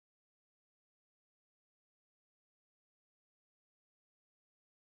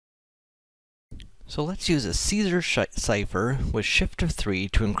So let's use a Caesar cipher with shift of 3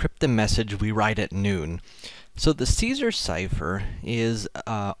 to encrypt the message we write at noon. So the Caesar cipher is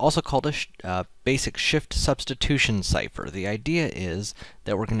also called a basic shift substitution cipher. The idea is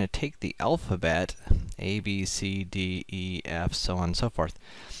that we're going to take the alphabet, A, B, C, D, E, F, so on and so forth,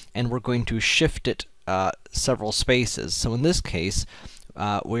 and we're going to shift it several spaces. So in this case,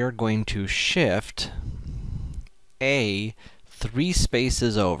 we are going to shift A 3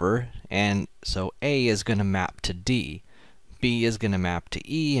 spaces over, and so A is going to map to D, B is going to map to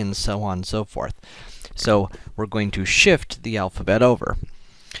E, and so on and so forth. So we're going to shift the alphabet over.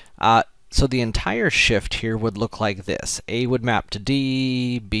 So the entire shift here would look like this. A would map to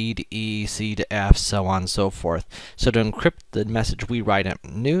D, B to E, C to F, so on and so forth. So to encrypt the message we write at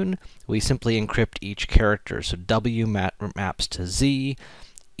noon, we simply encrypt each character. So W maps to Z,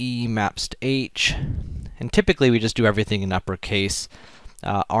 E maps to H, and typically we just do everything in uppercase.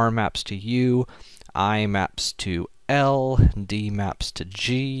 R maps to U, I maps to L, D maps to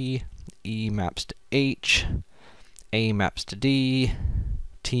G, E maps to H, A maps to D,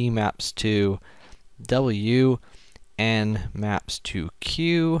 T maps to W, N maps to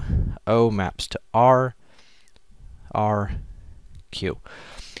Q, O maps to R, R, Q.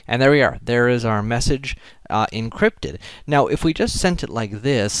 And there we are. There is our message encrypted. Now, if we just sent it like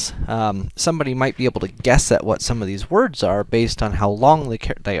this, somebody might be able to guess at what some of these words are based on how long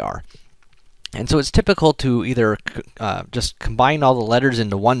they are. And so it's typical to either just combine all the letters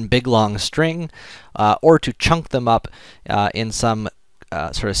into one big long string, or to chunk them up in some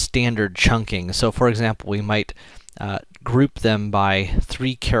sort of standard chunking. So for example, we might group them by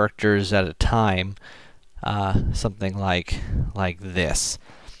 3 characters at a time, something like this.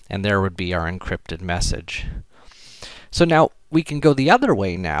 And there would be our encrypted message. So now we can go the other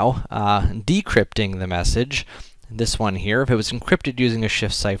way now, decrypting the message. This one here, if it was encrypted using a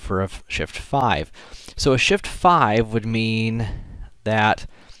shift cipher of shift 5. So a shift 5 would mean that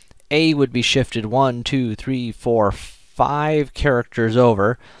A would be shifted 1, 2, 3, 4, 5 characters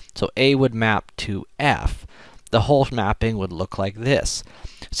over. So A would map to F. The whole mapping would look like this.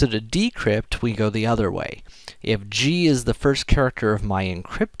 So to decrypt, we go the other way. If G is the first character of my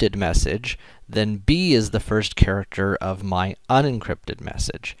encrypted message, then B is the first character of my unencrypted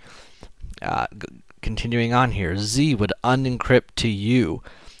message. Continuing on here, Z would unencrypt to U.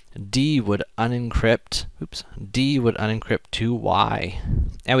 D would unencrypt to Y.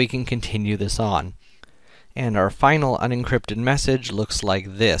 And we can continue this on. And our final unencrypted message looks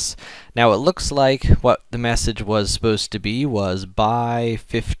like this. Now it looks like what the message was supposed to be was buy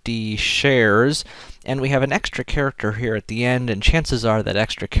 50 shares, and we have an extra character here at the end, and chances are that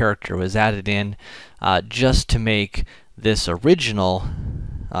extra character was added in just to make this original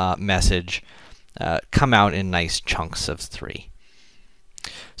message come out in nice chunks of 3.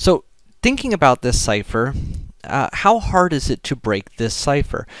 So thinking about this cipher, how hard is it to break this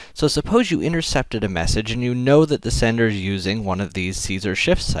cipher? So suppose you intercepted a message and you know that the sender is using one of these Caesar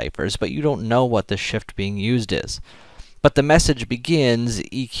shift ciphers, but you don't know what the shift being used is. But the message begins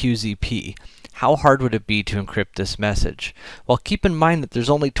EQZP. How hard would it be to encrypt this message? Well, keep in mind that there's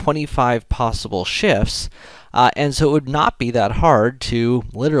only 25 possible shifts, and so it would not be that hard to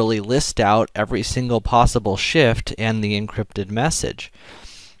literally list out every single possible shift and the encrypted message.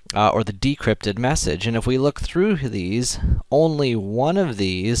 Or the decrypted message. And if we look through these, only one of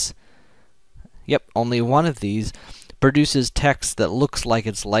these produces text that looks like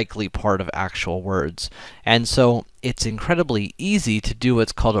it's likely part of actual words. And so it's incredibly easy to do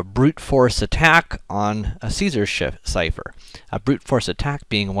what's called a brute force attack on a Caesar shift cipher. A brute force attack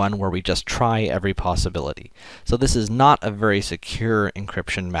being one where we just try every possibility. So this is not a very secure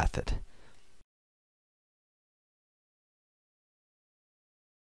encryption method.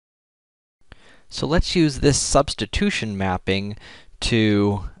 So let's use this substitution mapping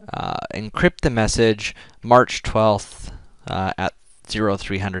to encrypt the message March 12th at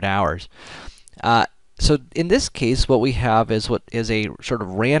 0300 hours. So in this case, what we have is what is a sort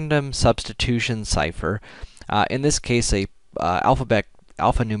of random substitution cipher. In this case, a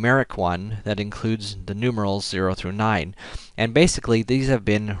alphanumeric one that includes the numerals 0 through 9. And basically, these have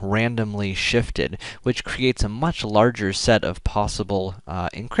been randomly shifted, which creates a much larger set of possible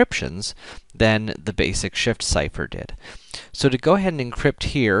encryptions than the basic shift cipher did. So to go ahead and encrypt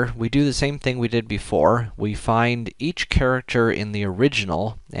here, we do the same thing we did before. We find each character in the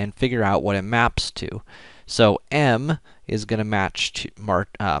original and figure out what it maps to. So M is going to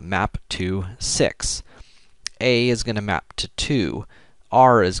map to 6. A is going to map to 2.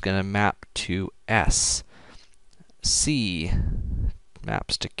 R is going to map to S. C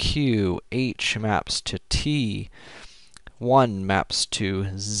maps to Q. H maps to T. 1 maps to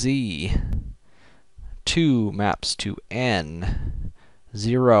Z. 2 maps to n,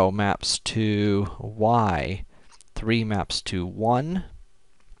 0 maps to y, 3 maps to 1,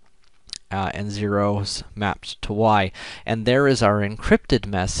 and zeros mapped to y. And there is our encrypted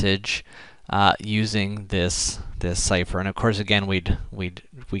message using this cipher. And of course, again, we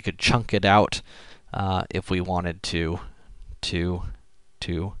could chunk it out if we wanted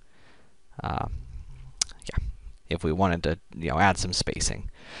if we wanted to, add some spacing.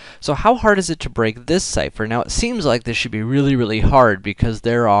 So how hard is it to break this cipher? Now, it seems like this should be really, really hard because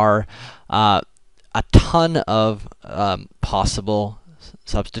there are a ton of possible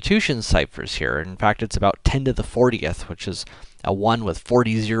substitution ciphers here. In fact, it's about 10 to the 40th, which is a 1 with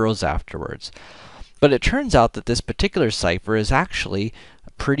 40 zeros afterwards. But it turns out that this particular cipher is actually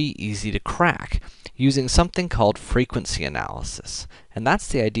pretty easy to crack using something called frequency analysis. And that's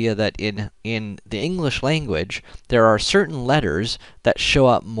the idea that in the English language, there are certain letters that show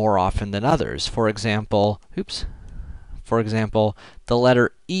up more often than others. For example, the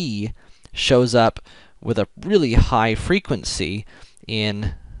letter E shows up with a really high frequency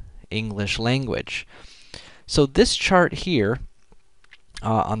in English language. So this chart here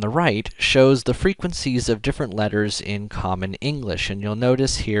on the right shows the frequencies of different letters in Common English. And you'll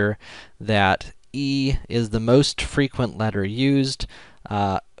notice here that E is the most frequent letter used,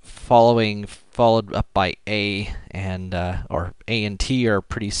 followed up by A, and or A and T are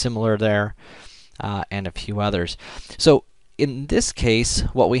pretty similar there, and a few others. So in this case,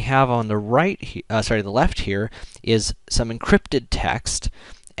 what we have on the the left here is some encrypted text,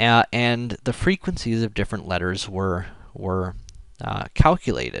 and the frequencies of different letters were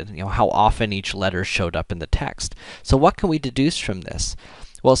calculated. How often each letter showed up in the text. So what can we deduce from this?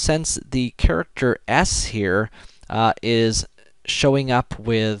 Well, since the character S here is showing up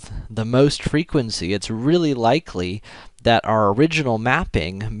with the most frequency, it's really likely that our original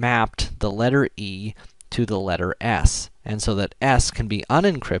mapping mapped the letter E to the letter S, and so that S can be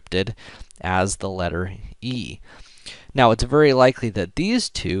unencrypted as the letter E. Now, it's very likely that these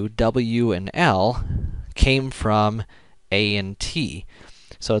two, W and L, came from A and T.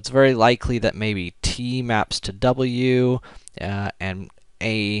 So it's very likely that maybe T maps to W, and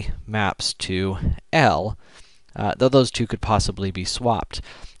A maps to L, though those two could possibly be swapped.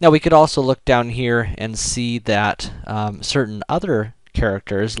 Now, we could also look down here and see that certain other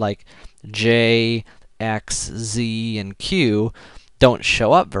characters, like J, X, Z, and Q, don't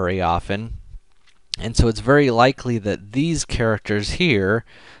show up very often. And so it's very likely that these characters here,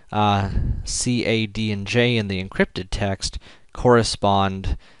 C, A, D, and J in the encrypted text,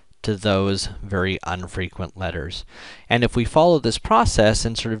 correspond to those very unfrequent letters. And if we follow this process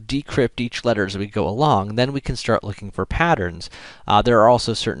and sort of decrypt each letter as we go along, then we can start looking for patterns. There are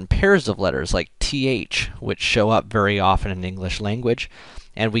also certain pairs of letters, like TH, which show up very often in English language,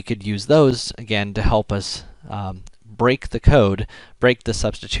 and we could use those, again, to help us break the code, break the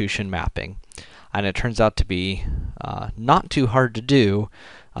substitution mapping. And it turns out to be not too hard to do,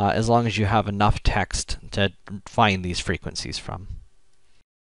 as long as you have enough text to find these frequencies from.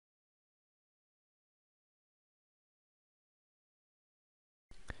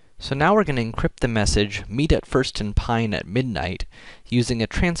 So now we're going to encrypt the message, meet at first and pine at midnight, using a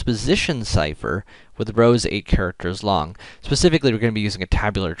transposition cipher with rows 8 characters long. Specifically, we're going to be using a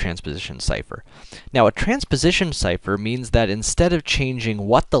tabular transposition cipher. Now, a transposition cipher means that instead of changing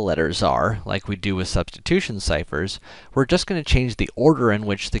what the letters are, like we do with substitution ciphers, we're just going to change the order in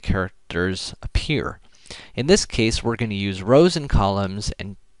which the characters appear. In this case, we're going to use rows and columns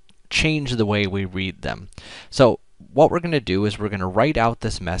and change the way we read them. So what we're going to do is we're going to write out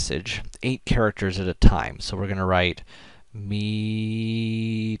this message 8 characters at a time. So we're going to write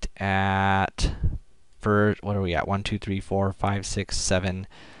meet at first, what are we at? 1, 2, 3, 4, 5, 6, 7,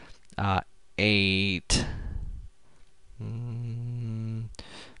 8. And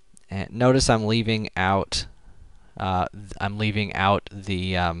notice I'm leaving out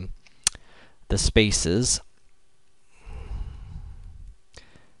the spaces.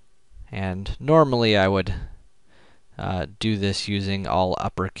 And normally I would do this using all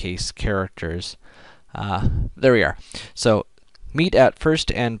uppercase characters. There we are. So meet at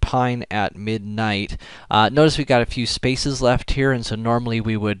first and pine at midnight. Notice we got a few spaces left here, and so normally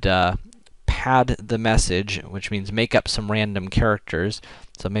we would pad the message, which means make up some random characters.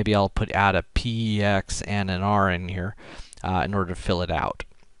 So maybe I'll add a P, X, and an R in here in order to fill it out.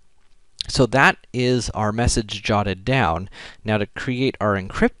 So that is our message jotted down. Now, to create our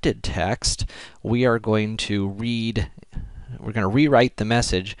encrypted text, we are going to rewrite the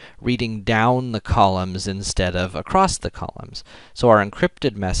message, reading down the columns instead of across the columns. So our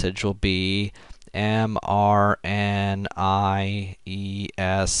encrypted message will be MRNIESE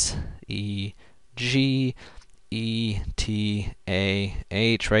G, E, T, A,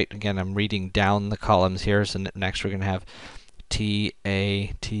 H, right? Again, I'm reading down the columns here, so next we're going to have T,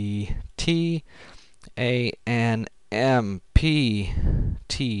 A, T, T, A, N, M, P,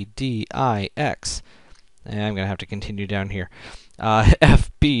 T, D, I, X. And I'm going to have to continue down here.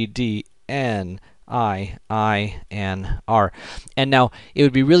 F, B, D, N, I, N, R. And now, it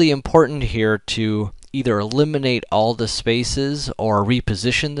would be really important here to either eliminate all the spaces or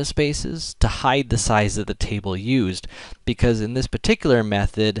reposition the spaces to hide the size of the table used, because in this particular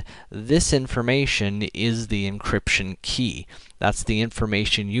method, this information is the encryption key. That's the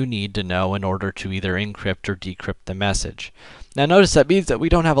information you need to know in order to either encrypt or decrypt the message. Now notice that means that we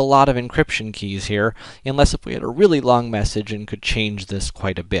don't have a lot of encryption keys here, unless if we had a really long message and could change this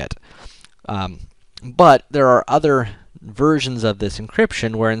quite a bit. But there are other versions of this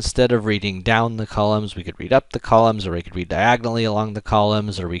encryption where instead of reading down the columns, we could read up the columns, or we could read diagonally along the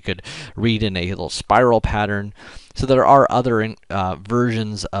columns, or we could read in a little spiral pattern. So there are other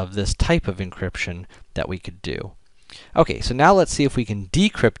versions of this type of encryption that we could do. Okay, so now let's see if we can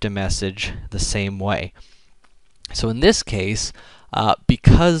decrypt a message the same way. So in this case,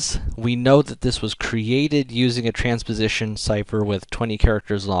 because we know that this was created using a transposition cipher with 20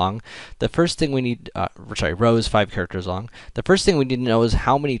 characters long, the first thing we need, row is 5 characters long. The first thing we need to know is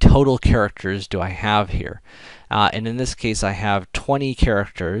how many total characters do I have here? And in this case, I have 20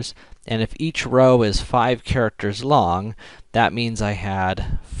 characters. And if each row is 5 characters long, that means I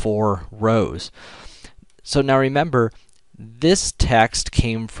had 4 rows. So now remember, this text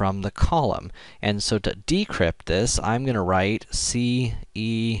came from the column. And so to decrypt this, I'm going to write C,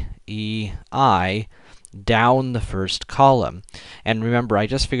 E, E, I down the first column. And remember, I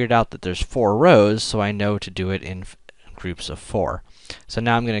just figured out that there's 4 rows, so I know to do it in groups of 4. So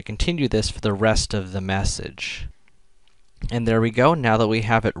now I'm going to continue this for the rest of the message. And there we go. Now that we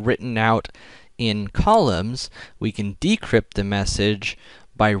have it written out in columns, we can decrypt the message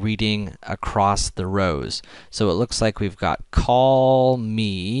by reading across the rows. So it looks like we've got call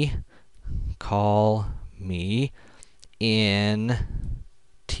me in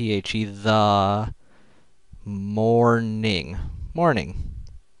THE the morning.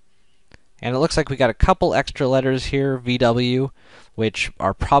 And it looks like we got a couple extra letters here, VW, which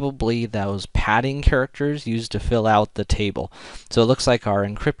are probably those padding characters used to fill out the table. So it looks like our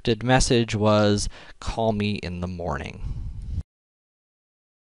encrypted message was call me in the morning.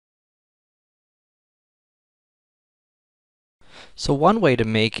 So one way to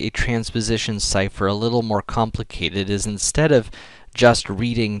make a transposition cipher a little more complicated is instead of just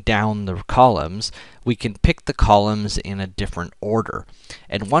reading down the columns, we can pick the columns in a different order.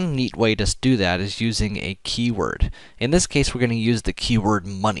 And one neat way to do that is using a keyword. In this case, we're going to use the keyword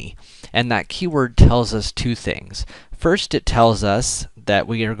money. And that keyword tells us 2 things. First, it tells us that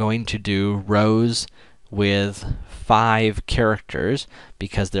we are going to do rows with 5 characters,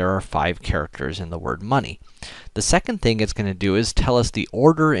 because there are 5 characters in the word money. The second thing it's going to do is tell us the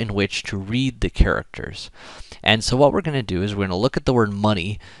order in which to read the characters. And so what we're going to do is we're going to look at the word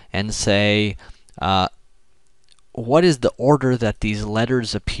money and say, what is the order that these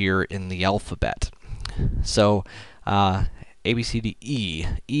letters appear in the alphabet? So, A, B, C, D, E.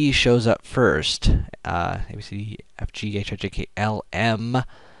 E shows up first. A, B, C, D, F, G, H, I, J, K, L, M,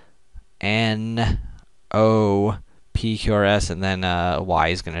 N, O, P, Q, R, S, and then Y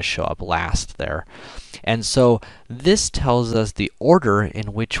is going to show up last there. And so this tells us the order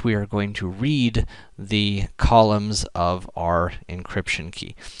in which we are going to read the columns of our encryption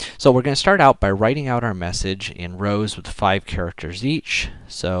key. So we're going to start out by writing out our message in rows with 5 characters each.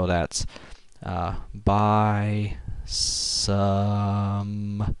 So that's buy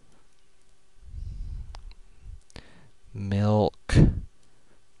some milk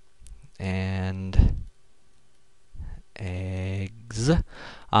and eggs.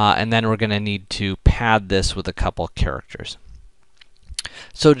 And then we're going to need to pad this with a couple characters.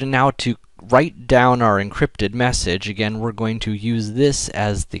 So to write down our encrypted message, again, we're going to use this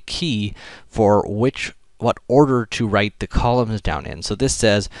as the key for what order to write the columns down in. So this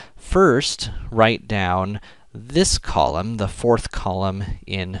says, first, write down this column, the 4th column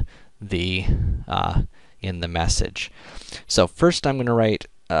in the message. So first I'm going to write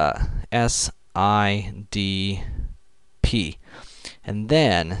SIDP. And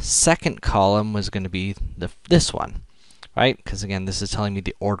then, second column was going to be this one, right? Because again, this is telling me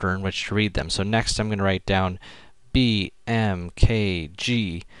the order in which to read them. So next I'm going to write down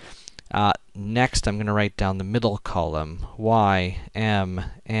BMKG. Next I'm going to write down the middle column, YMNS.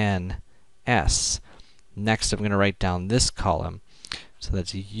 Next I'm going to write down this column, So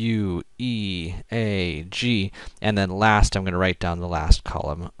that's U, E, A, G, and then last, I'm going to write down the last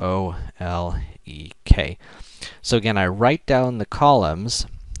column, O, L, E, K. So again, I write down the columns,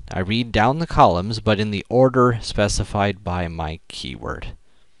 I read down the columns, but in the order specified by my keyword.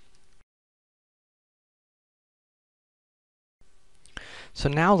 So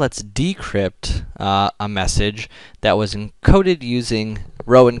now let's decrypt a message that was encoded using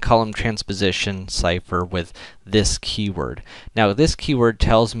row and column transposition cipher with this keyword. Now this keyword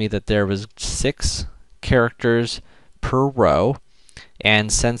tells me that there was 6 characters per row,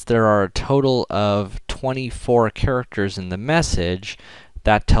 and since there are a total of 24 characters in the message,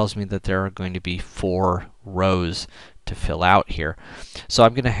 that tells me that there are going to be 4 rows to fill out here. So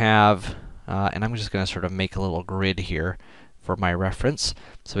I'm going to have, and I'm just going to sort of make a little grid here for my reference.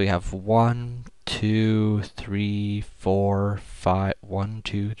 So we have 1, 2, 3, 4, 5, 1,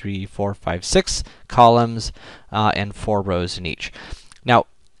 2, 3, 4, 5, 6 columns, and 4 rows in each. Now,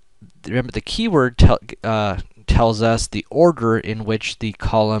 remember the keyword tells us the order in which the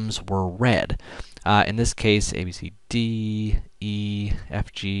columns were read. In this case, A, B, C, D, E,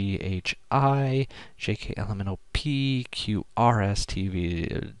 F, G, H, I, J, K, L, M, N, O, P, Q, R, S, T, V,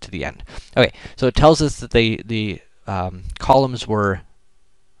 to the end. Okay, so it tells us that the columns were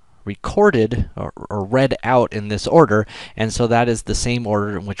recorded or read out in this order, and so that is the same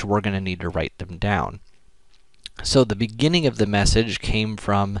order in which we're going to need to write them down. So the beginning of the message came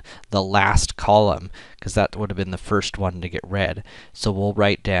from the last column, because that would have been the first one to get read. So we'll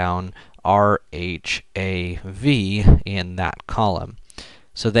write down R, H, A, V in that column.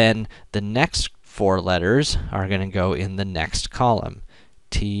 So then the next 4 letters are going to go in the next column.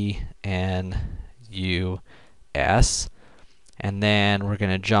 T, N, U, S, and then we're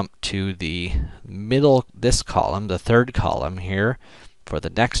going to jump to the middle, this column, the third column here, for the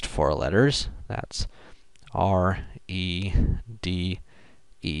next 4 letters. That's R, E, D,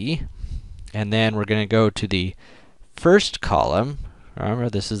 E. And then we're going to go to the first column. Remember,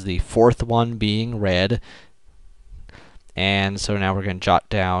 this is the 4th one being read. And so now we're going to jot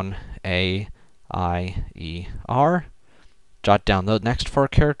down A, I, E, R. Jot down the next 4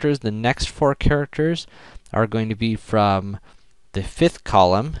 characters. The next 4 characters are going to be from the 5th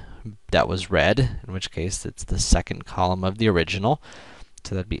column that was read, in which case it's the 2nd column of the original.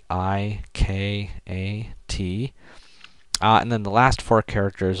 So that'd be I, K, A, T. And then the last 4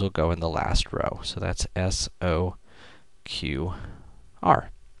 characters will go in the last row. So that's S, O, Q, R.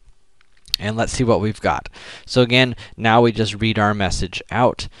 And let's see what we've got. So again, now we just read our message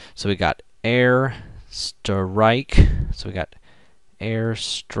out. So we got air strike. So we got air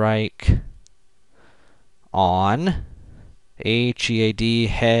strike on HEAD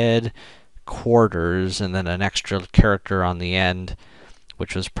head quarters, and then an extra character on the end,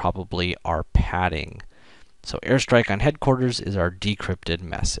 which was probably our padding. So airstrike on headquarters is our decrypted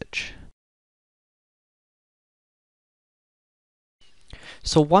message.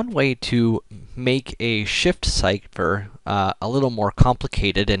 So one way to make a shift cipher a little more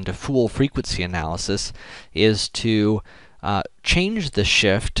complicated and to fool frequency analysis is to change the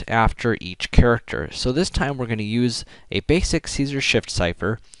shift after each character. So this time we're going to use a basic Caesar shift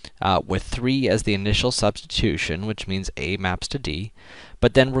cipher with 3 as the initial substitution, which means A maps to D.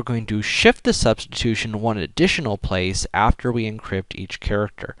 But then we're going to shift the substitution 1 additional place after we encrypt each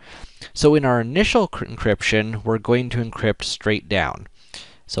character. So in our initial encryption, we're going to encrypt straight down.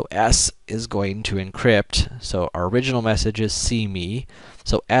 So S is going to encrypt, so our original message is see me,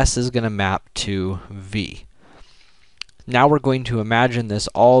 so S is going to map to V. Now we're going to imagine this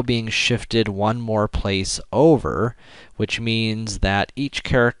all being shifted 1 more place over, which means that each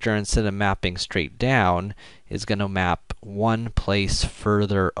character, instead of mapping straight down, is going to map 1 place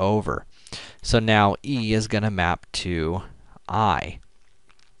further over. So now E is going to map to I.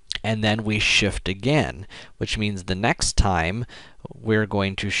 And then we shift again, which means the next time we're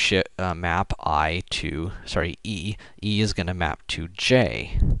going to map I to, E. E is going to map to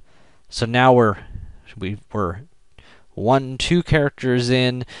J. So now we're 2 characters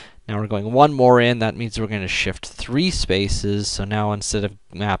in. Now we're going 1 more in. That means we're going to shift 3 spaces. So now instead of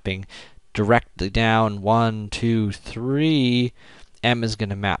mapping directly down 1, 2, 3, M is going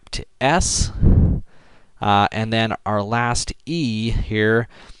to map to S. And then our last E here,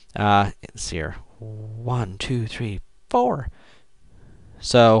 let's see here, 1, 2, 3, 4.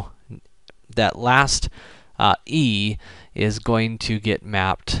 So that last E is going to get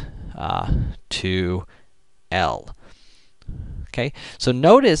mapped to L. Okay, so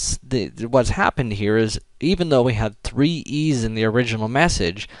notice what's happened here is, even though we had 3 E's in the original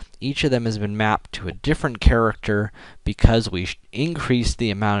message, each of them has been mapped to a different character because we increased the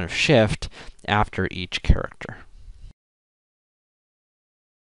amount of shift after each character.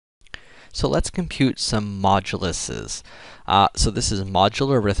 So let's compute some moduluses. So this is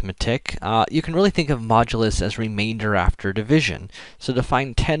modular arithmetic. You can really think of modulus as remainder after division. So to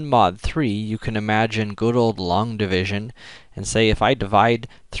find 10 mod 3, you can imagine good old long division and say, if I divide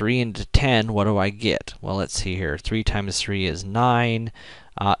 3 into 10, what do I get? Well, let's see here. 3 times 3 is 9.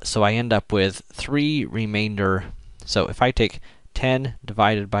 So I end up with 3 remainder. So if I take 10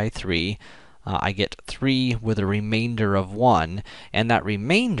 divided by 3, I get 3 with a remainder of 1, and that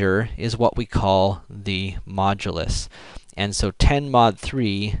remainder is what we call the modulus. And so 10 mod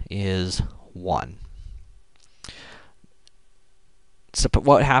 3 is 1. So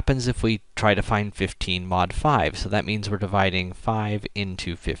what happens if we try to find 15 mod 5? So that means we're dividing 5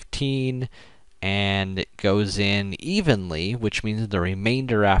 into 15, and it goes in evenly, which means the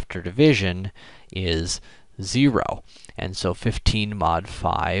remainder after division is 0. And so 15 mod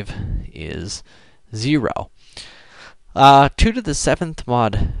 5 is 0. 2 to the 7th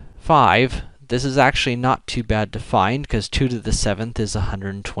mod 5, this is actually not too bad to find, because 2 to the 7th is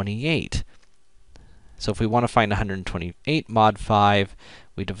 128. So if we want to find 128 mod 5,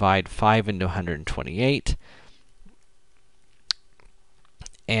 we divide 5 into 128.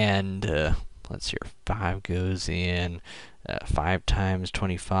 And let's see here, 5 goes in 5 times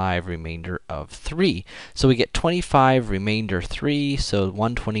 25, remainder of 3. So we get 25, remainder 3, so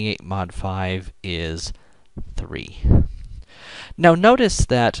 128 mod 5 is 3. Now notice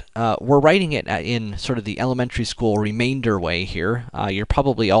that we're writing it in sort of the elementary school remainder way here. You're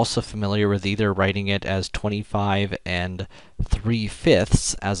probably also familiar with either writing it as 25 and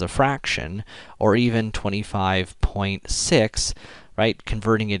 3/5 as a fraction, or even 25.6, right,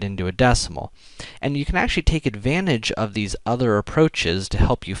 converting it into a decimal. And you can actually take advantage of these other approaches to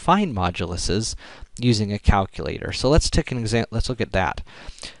help you find moduluses using a calculator. So let's take an example. Let's look at that.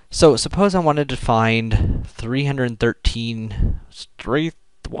 So suppose I wanted to find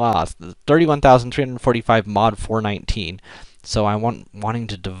 31,345 mod 419. So I'm wanting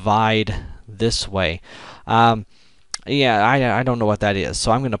to divide this way. Yeah, I don't know what that is.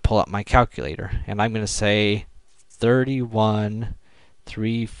 So I'm going to pull up my calculator, and I'm going to say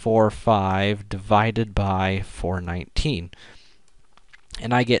 31,345 divided by 419.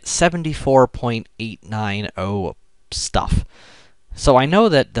 And I get 74.890 stuff. So I know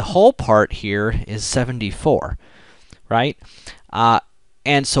that the whole part here is 74, right?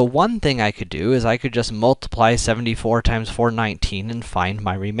 And so one thing I could do is I could just multiply 74 times 419 and find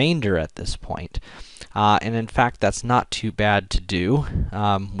my remainder at this point. And in fact, that's not too bad to do.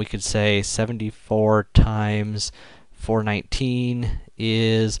 We could say 74 times 419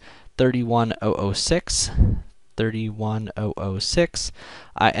 is 31,006. 31,006,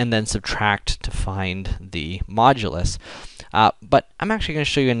 and then subtract to find the modulus. But I'm actually going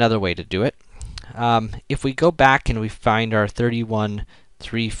to show you another way to do it. If we go back and we find our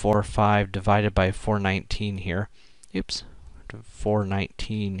 31,345 divided by 419 here, oops,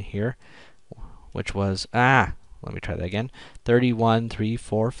 419 here, which was, let me try that again.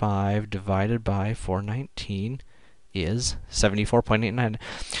 31,345 divided by 419 is 74.89.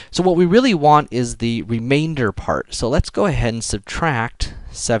 So what we really want is the remainder part. So let's go ahead and subtract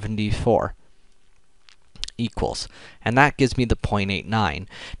 74 equals, and that gives me the 0.89.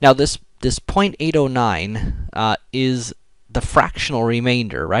 Now this 0.809 is the fractional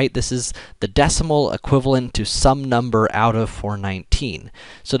remainder, right? This is the decimal equivalent to some number out of 419.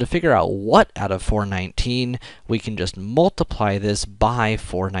 So to figure out what out of 419, we can just multiply this by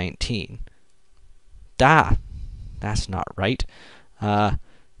 419. That's not right. Let's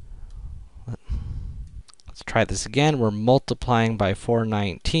try this again. We're multiplying by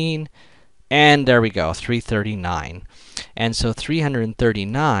 419, and there we go, 339. And so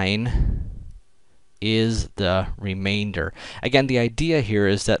 339 is the remainder. Again, the idea here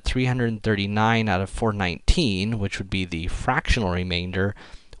is that 339 out of 419, which would be the fractional remainder,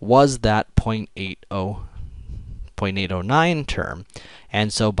 was that 0.809 term.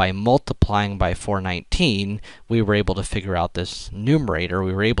 And so by multiplying by 419, we were able to figure out this numerator.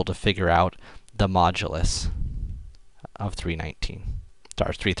 We were able to figure out the modulus of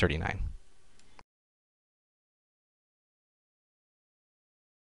 339.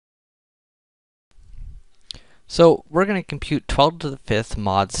 So we're going to compute 12 to the 5th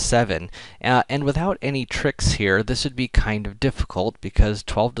mod 7. And without any tricks here, this would be kind of difficult, because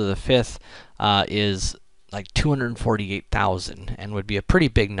 12 to the 5th is like 248,000, and would be a pretty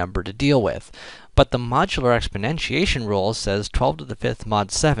big number to deal with. But the modular exponentiation rule says 12 to the 5th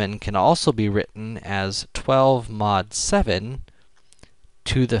mod 7 can also be written as 12 mod 7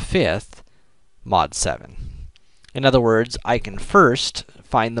 to the 5th mod 7. In other words, I can first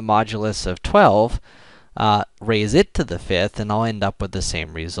find the modulus of 12 raise it to the 5th, and I'll end up with the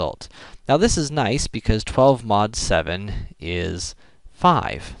same result. Now this is nice because 12 mod 7 is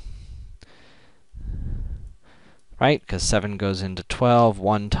 5. Right? Because 7 goes into 12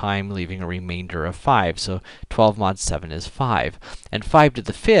 one time, leaving a remainder of 5. So 12 mod 7 is 5. And 5 to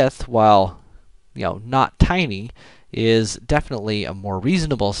the 5th, while not tiny, is definitely a more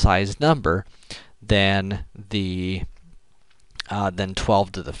reasonable sized number than than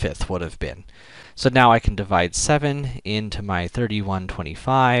 12 to the 5th would have been. So now I can divide 7 into my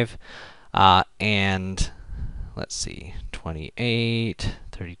 3125, and let's see, 28,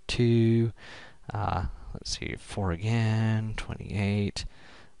 32, let's see, 4 again, 28,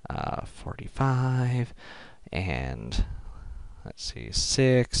 45, and let's see,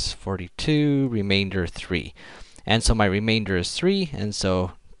 6, 42, remainder 3. And so my remainder is 3, and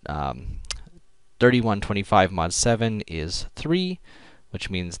so 3125 mod 7 is 3, which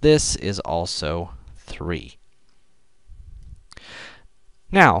means this is also 3.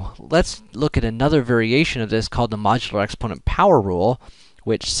 Now, let's look at another variation of this called the modular exponent power rule,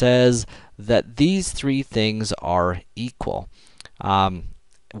 which says that these three things are equal.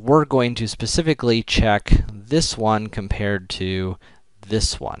 We're going to specifically check this one compared to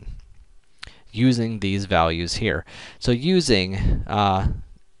this one, using these values here. So using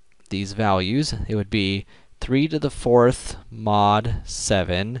these values, it would be 3 to the 4th mod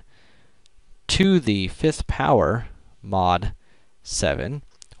 7 to the 5th power mod 7.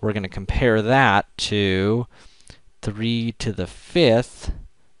 We're going to compare that to 3 to the 5th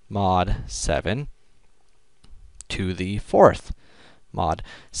mod 7 to the 4th mod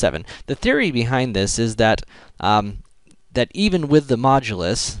 7. The theory behind this is that that even with the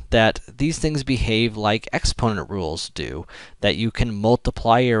modulus, that these things behave like exponent rules do. That you can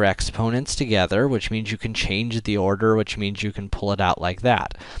multiply your exponents together, which means you can change the order, which means you can pull it out like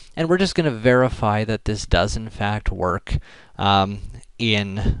that. And we're just going to verify that this does in fact work in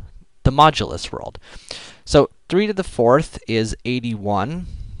the modulus world. So 3 to the 4th is 81.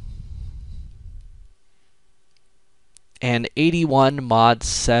 And 81 mod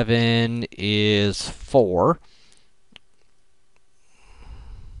 7 is 4.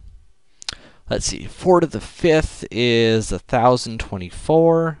 Let's see, 4 to the 5th is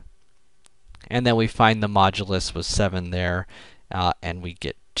 1024. And then we find the modulus was 7 there, and we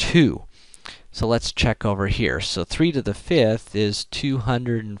get 2. So let's check over here. So 3 to the 5th is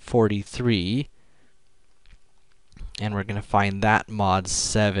 243. And we're going to find that mod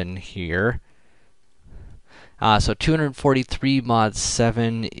 7 here. So 243 mod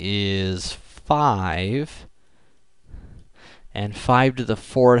 7 is 5. And 5 to the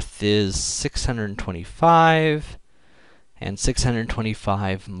 4th is 625. And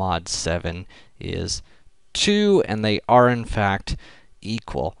 625 mod 7 is 2. And they are, in fact,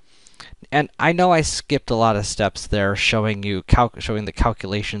 equal. And I know I skipped a lot of steps there showing the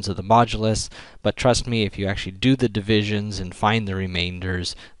calculations of the modulus, but trust me, if you actually do the divisions and find the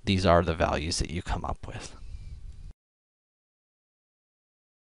remainders, these are the values that you come up with.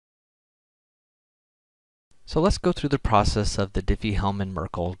 So let's go through the process of the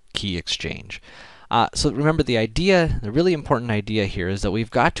Diffie-Hellman-Merkle Key Exchange. So remember, the really important idea here is that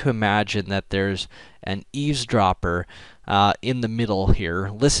we've got to imagine that there's an eavesdropper in the middle here,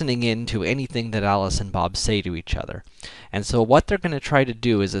 listening in to anything that Alice and Bob say to each other. And so what they're going to try to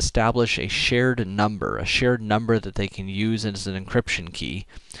do is establish a shared number that they can use as an encryption key.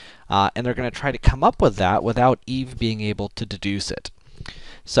 And they're going to try to come up with that without Eve being able to deduce it.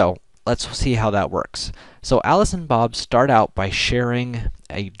 So let's see how that works. So Alice and Bob start out by sharing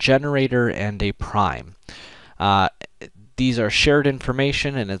a generator and a prime. These are shared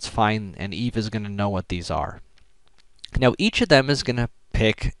information, and it's fine, and Eve is going to know what these are. Now, each of them is going to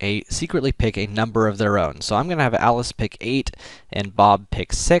secretly pick a number of their own. So I'm going to have Alice pick 8 and Bob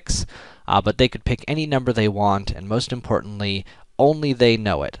pick 6, but they could pick any number they want, and most importantly, only they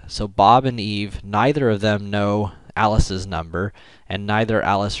know it. So Bob and Eve, neither of them know Alice's number, and neither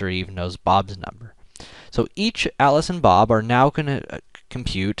Alice or Eve knows Bob's number. So each Alice and Bob are now going to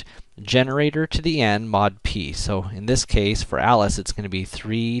compute generator to the n mod p. So in this case, for Alice, it's going to be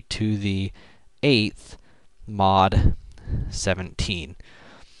 3 to the 8th mod 17.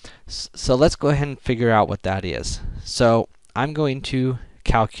 So let's go ahead and figure out what that is. So I'm going to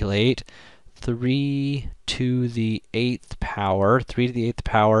calculate 3 to the 8th power. 3 to the 8th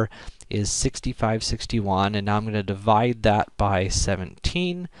power is 6561, and now I'm going to divide that by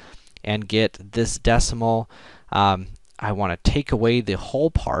 17 and get this decimal. I want to take away the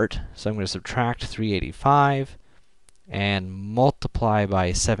whole part, so I'm going to subtract 385 and multiply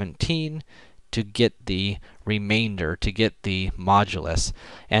by 17 to get the remainder, to get the modulus.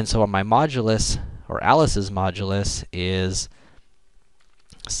 And so my modulus, or Alice's modulus is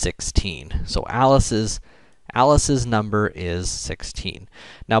 16. So Alice's number is 16.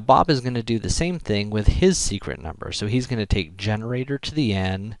 Now Bob is going to do the same thing with his secret number. So he's going to take generator to the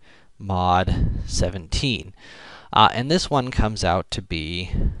n mod 17. And this one comes out to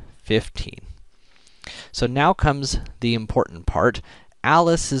be 15. So now comes the important part.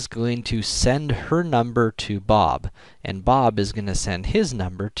 Alice is going to send her number to Bob, and Bob is going to send his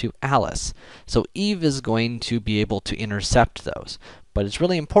number to Alice. So Eve is going to be able to intercept those. But it's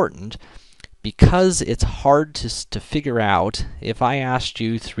really important, because it's hard to figure out. If I asked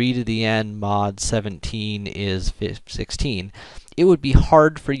you 3 to the n mod 17 is 16, it would be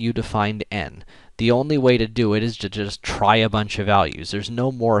hard for you to find n. The only way to do it is to just try a bunch of values. There's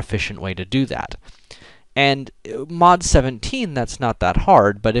no more efficient way to do that. And mod 17, that's not that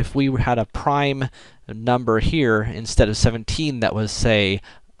hard, but if we had a prime number here instead of 17 that was, say,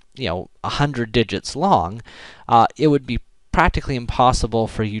 100 digits long, it would be practically impossible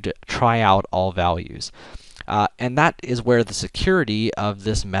for you to try out all values. And that is where the security of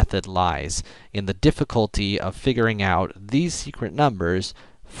this method lies, in the difficulty of figuring out these secret numbers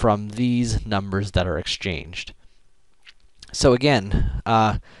from these numbers that are exchanged. So again,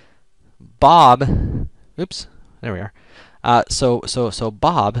 Bob, oops, there we are. So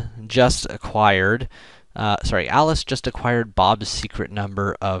Bob just acquired, Alice just acquired Bob's secret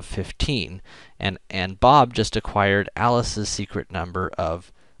number of 15, and Bob just acquired Alice's secret number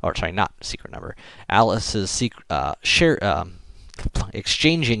of, or sorry, not secret number, Alice's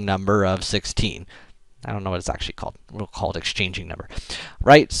exchanging number of 16. I don't know what it's actually called. We'll call it exchanging number,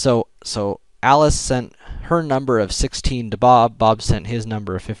 right? So Alice sent her number of 16 to Bob. Bob sent his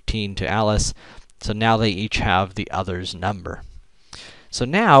number of 15 to Alice. So now they each have the other's number. So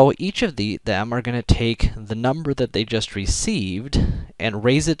now each of them are going to take the number that they just received and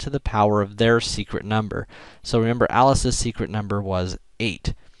raise it to the power of their secret number. So remember, Alice's secret number was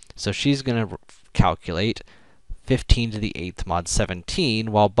 8. So she's going to calculate 15 to the 8th mod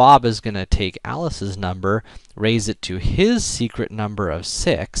 17, while Bob is going to take Alice's number, raise it to his secret number of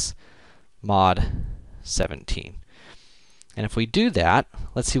 6, mod 17. And if we do that,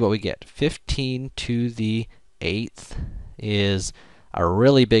 let's see what we get. 15 to the 8th is a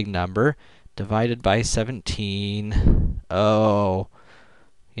really big number, divided by 17. Oh,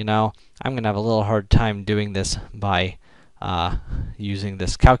 I'm going to have a little hard time doing this by using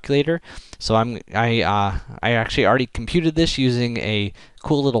this calculator. So I actually already computed this using a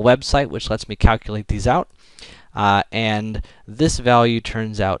cool little website which lets me calculate these out. And this value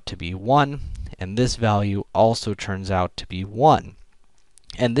turns out to be 1, and this value also turns out to be 1.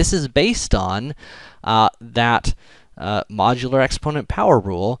 And this is based on that modular exponent power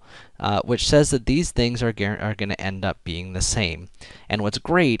rule, which says that these things are going to end up being the same. And what's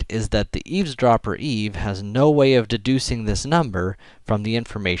great is that the eavesdropper Eve has no way of deducing this number from the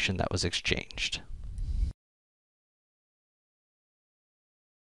information that was exchanged.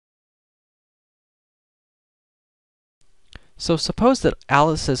 So suppose that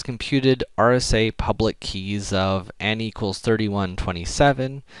Alice has computed RSA public keys of n equals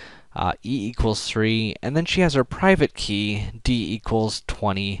 3127, E equals 3, and then she has her private key, D equals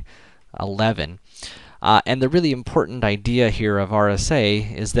 2011. And the really important idea here of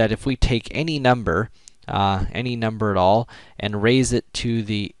RSA is that if we take any number at all, and raise it to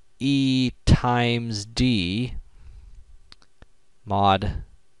the E times D mod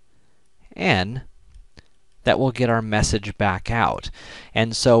n, that will get our message back out.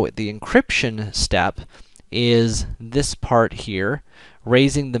 And so the encryption step is this part here,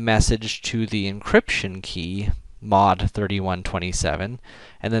 raising the message to the encryption key, mod 3127,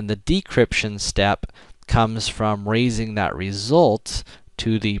 and then the decryption step comes from raising that result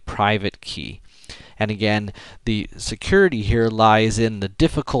to the private key. And again, the security here lies in the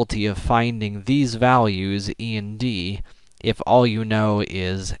difficulty of finding these values, E and D, if all you know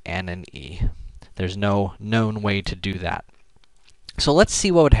is N and E. There's no known way to do that. So let's see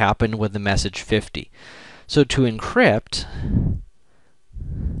what would happen with the message 50. So to encrypt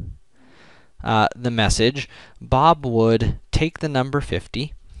the message, Bob would take the number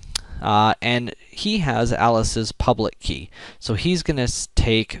 50, and he has Alice's public key. So he's going to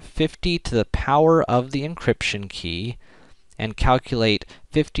take 50 to the power of the encryption key and calculate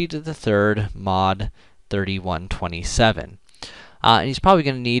 50 to the 3rd mod 3127. And he's probably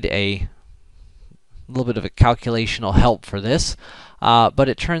going to need a little bit of a calculational help for this, but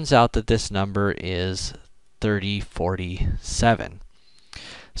it turns out that this number is 3047.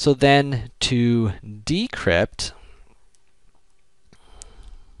 So then to decrypt,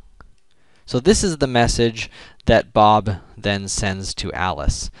 So this is the message that Bob then sends to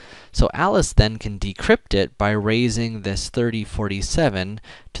Alice. So Alice then can decrypt it by raising this 3047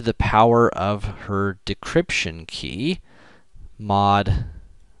 to the power of her decryption key, mod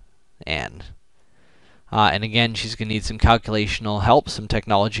n. And again, she's going to need some calculational help, some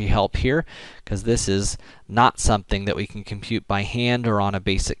technology help here, because this is not something that we can compute by hand or on a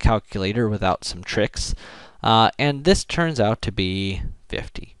basic calculator without some tricks. And this turns out to be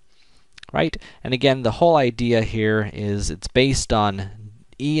 50, right? And again, the whole idea here is it's based on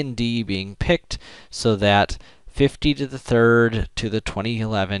E and D being picked so that 50 to the third to the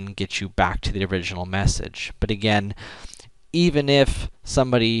 2011 gets you back to the original message. But again, even if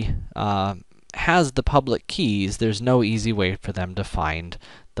somebody has the public keys, there's no easy way for them to find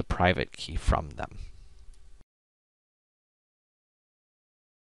the private key from them.